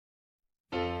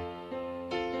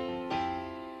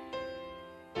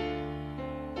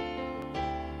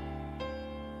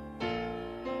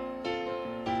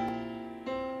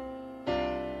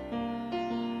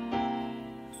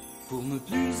ne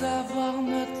plus avoir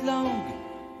notre langue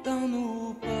dans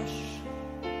nos poches.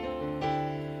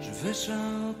 Je vais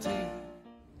chanter.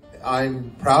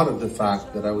 I'm proud of the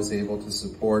fact that I was able to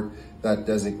support that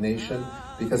designation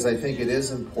because I think it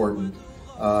is important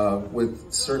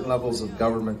with certain levels of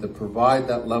government that provide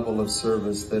that level of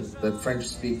service that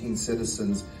French-speaking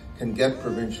citizens can get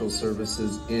provincial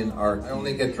services in our. I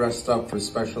only get dressed up for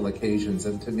special occasions,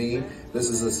 and to me, this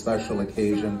is a special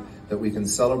occasion that we can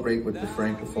celebrate with the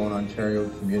Francophone Ontario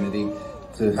community,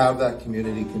 to have that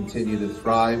community continue to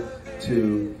thrive,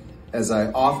 to, as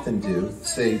I often do,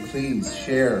 say, please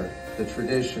share the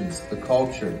traditions, the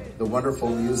culture, the wonderful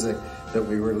music that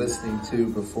we were listening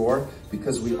to before,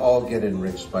 because we all get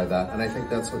enriched by that. And I think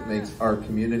that's what makes our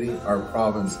community, our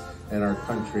province, and our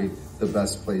country the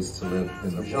best place to live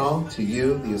in the world. To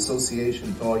you, the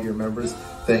association, to all your members,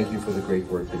 thank you for the great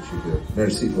work that you do.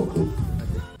 Merci beaucoup.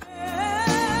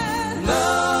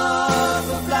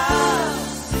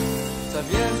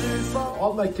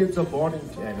 All my kids are born in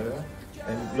Canada,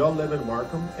 and we all live in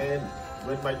Markham. And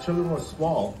when my children were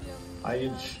small,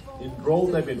 I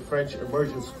enrolled them in French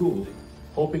immersion school,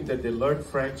 hoping that they learn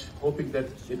French, hoping that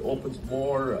it opens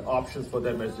more options for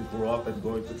them as they grow up and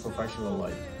go into professional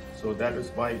life. So that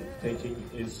is my thinking,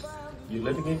 is you're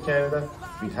living in Canada,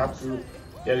 we have to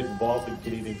get involved in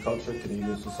Canadian culture,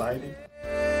 Canadian society.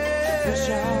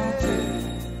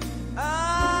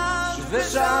 Je vais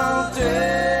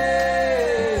chanter.